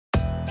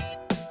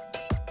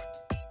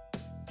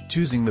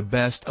Choosing the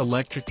best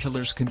electric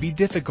tillers can be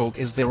difficult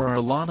as there are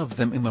a lot of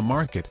them in the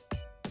market.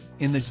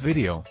 In this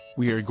video,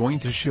 we are going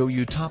to show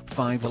you top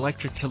 5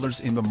 electric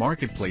tillers in the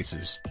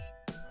marketplaces.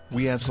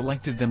 We have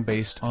selected them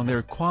based on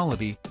their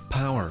quality,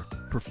 power,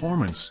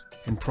 performance,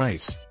 and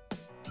price.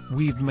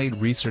 We've made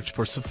research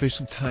for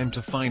sufficient time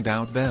to find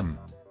out them.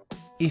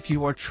 If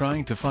you are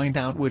trying to find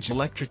out which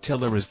electric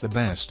tiller is the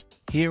best,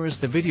 here is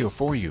the video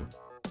for you.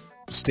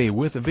 Stay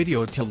with the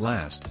video till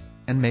last,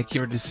 and make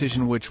your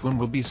decision which one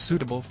will be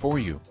suitable for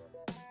you.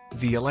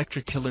 The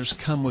electric tillers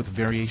come with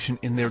variation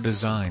in their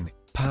design,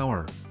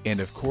 power, and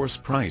of course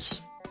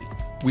price.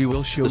 We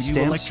will show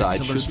you electric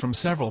tillers from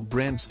several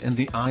brands, and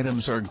the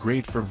items are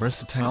great for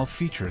versatile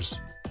features.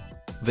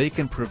 They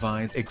can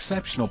provide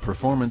exceptional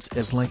performance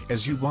as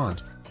you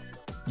want.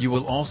 You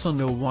will also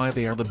know why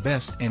they are the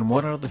best and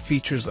what are the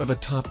features of a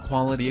top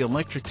quality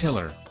electric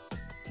tiller.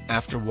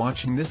 After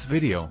watching this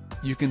video,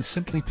 you can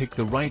simply pick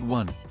the right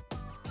one.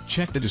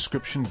 Check the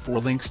description for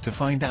links to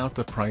find out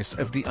the price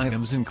of the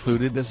items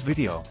included this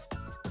video.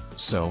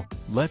 So,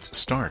 let's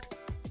start.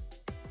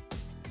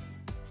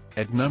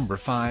 At number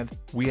 5,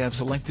 we have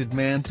selected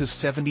Mantis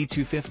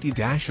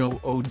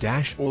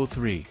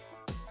 7250-00-03.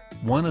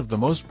 One of the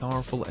most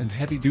powerful and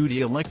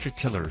heavy-duty electric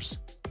tillers.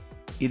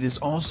 It is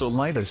also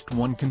lightest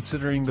one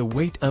considering the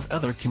weight of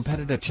other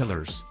competitive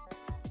tillers.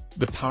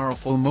 The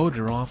powerful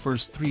motor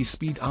offers 3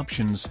 speed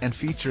options and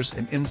features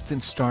an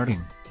instant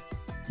starting.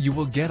 You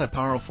will get a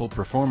powerful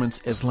performance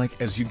as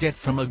you get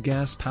from a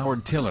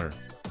gas-powered tiller.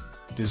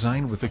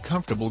 Designed with a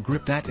comfortable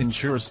grip that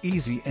ensures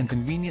easy and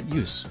convenient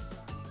use.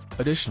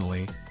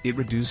 Additionally, it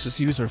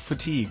reduces user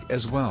fatigue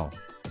as well.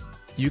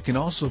 You can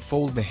also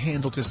fold the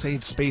handle to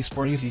save space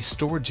for easy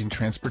storage and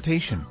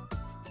transportation.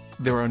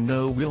 There are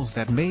no wheels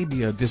that may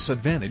be a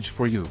disadvantage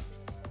for you.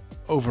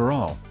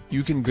 Overall,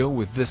 you can go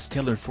with this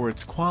tiller for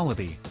its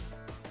quality.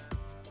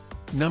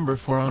 Number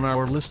 4 on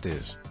our list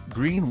is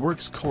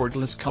Greenworks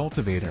Cordless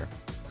Cultivator.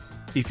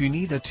 If you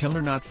need a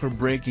tiller not for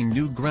breaking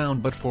new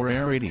ground but for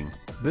aerating,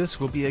 this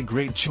will be a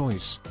great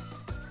choice.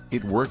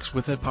 It works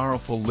with a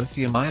powerful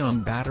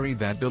lithium-ion battery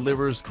that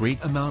delivers great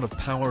amount of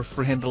power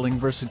for handling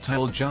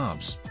versatile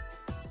jobs.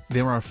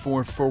 There are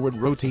 4 forward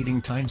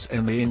rotating times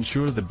and they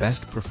ensure the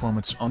best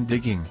performance on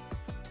digging.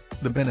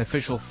 The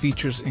beneficial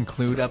features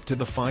include up to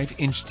the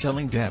 5-inch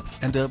tilling depth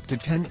and up to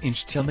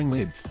 10-inch tilling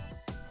width.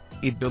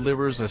 It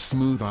delivers a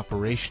smooth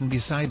operation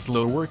besides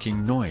low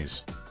working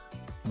noise.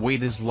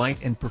 Weight is light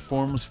and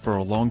performs for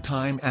a long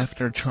time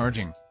after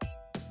charging.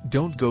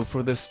 Don't go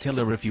for this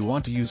tiller if you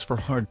want to use for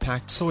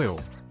hard-packed soil.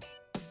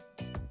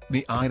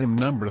 The item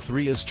number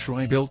 3 is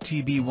Troy-Bilt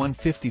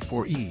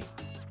TB154E.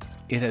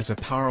 It has a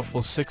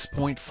powerful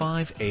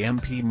 6.5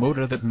 amp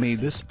motor that made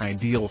this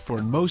ideal for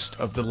most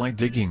of the light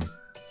digging.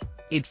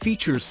 It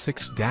features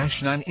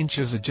 6-9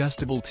 inches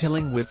adjustable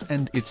tilling width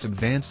and its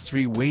advanced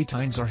 3-way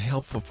tines are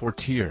helpful for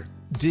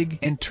dig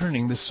and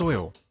turning the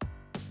soil.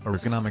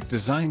 Ergonomic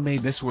design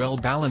made this well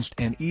balanced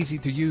and easy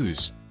to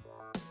use.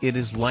 It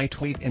is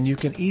lightweight and you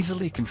can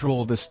easily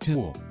control this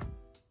tool.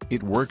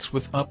 It works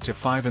with up to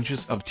 5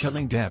 inches of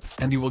tilling depth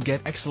and you will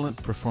get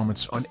excellent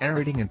performance on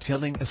aerating and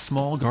tilling a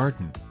small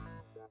garden.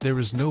 There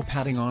is no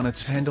padding on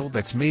its handle,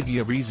 that's maybe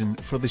a reason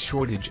for the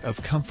shortage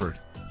of comfort.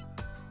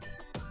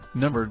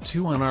 Number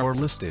 2 on our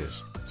list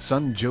is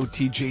Sunjo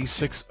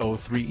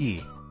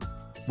TJ603E.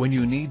 When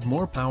you need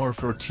more power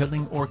for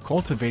tilling or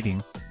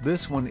cultivating,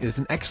 this one is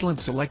an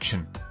excellent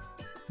selection.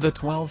 The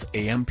 12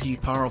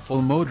 amp powerful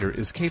motor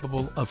is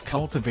capable of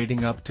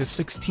cultivating up to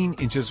 16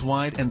 inches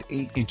wide and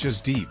 8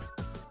 inches deep.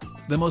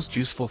 The most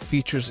useful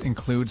features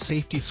include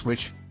safety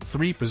switch,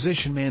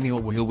 3-position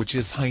manual wheel which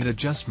is height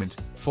adjustment,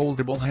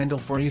 foldable handle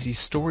for easy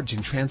storage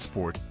and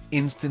transport,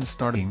 instant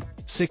starting,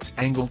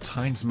 6-angle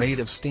tines made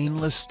of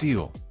stainless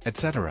steel,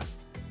 etc.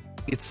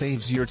 It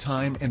saves your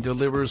time and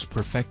delivers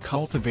perfect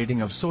cultivating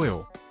of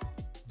soil.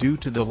 Due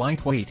to the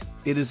lightweight,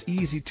 it is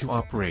easy to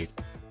operate.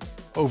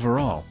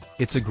 Overall,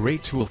 it's a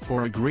great tool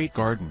for a great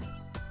garden.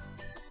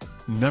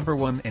 Number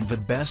 1 and the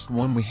best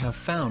one we have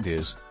found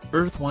is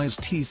Earthwise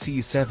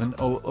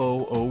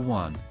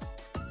TC70001.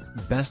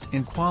 Best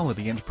in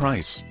quality and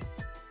price.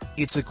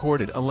 It's a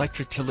corded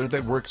electric tiller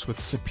that works with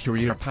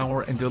superior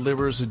power and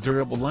delivers a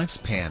durable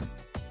lifespan.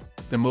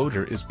 The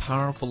motor is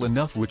powerful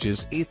enough, which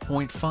is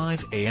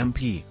 8.5 amp.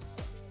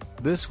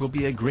 This will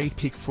be a great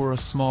pick for a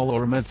small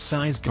or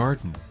mid-sized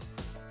garden.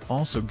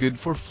 Also good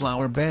for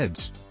flower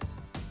beds.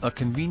 A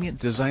convenient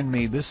design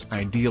made this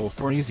ideal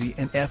for easy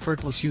and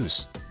effortless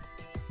use.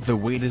 The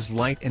weight is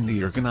light and the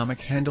ergonomic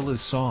handle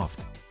is soft.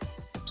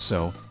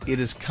 So,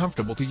 it is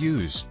comfortable to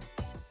use.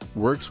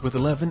 Works with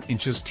 11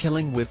 inches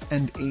tilling width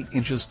and 8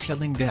 inches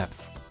tilling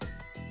depth.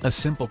 A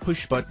simple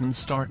push-button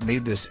start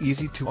made this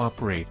easy to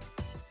operate.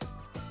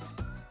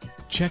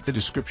 Check the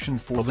description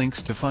for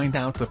links to find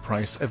out the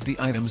price of the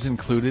items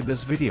included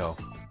this video.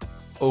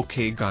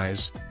 Okay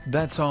guys,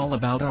 that's all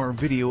about our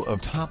video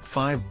of top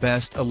 5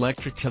 best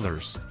electric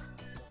tillers.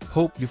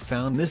 Hope you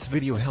found this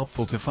video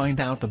helpful to find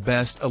out the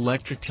best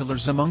electric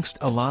tillers amongst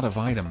a lot of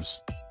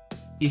items.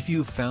 If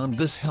you found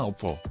this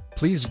helpful,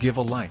 please give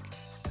a like.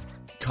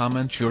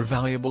 Comment your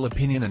valuable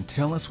opinion and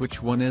tell us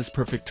which one is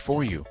perfect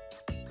for you.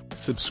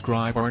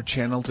 Subscribe our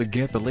channel to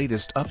get the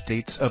latest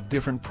updates of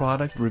different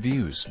product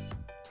reviews.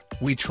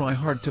 We try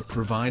hard to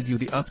provide you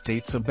the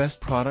updates of best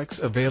products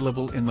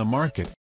available in the market.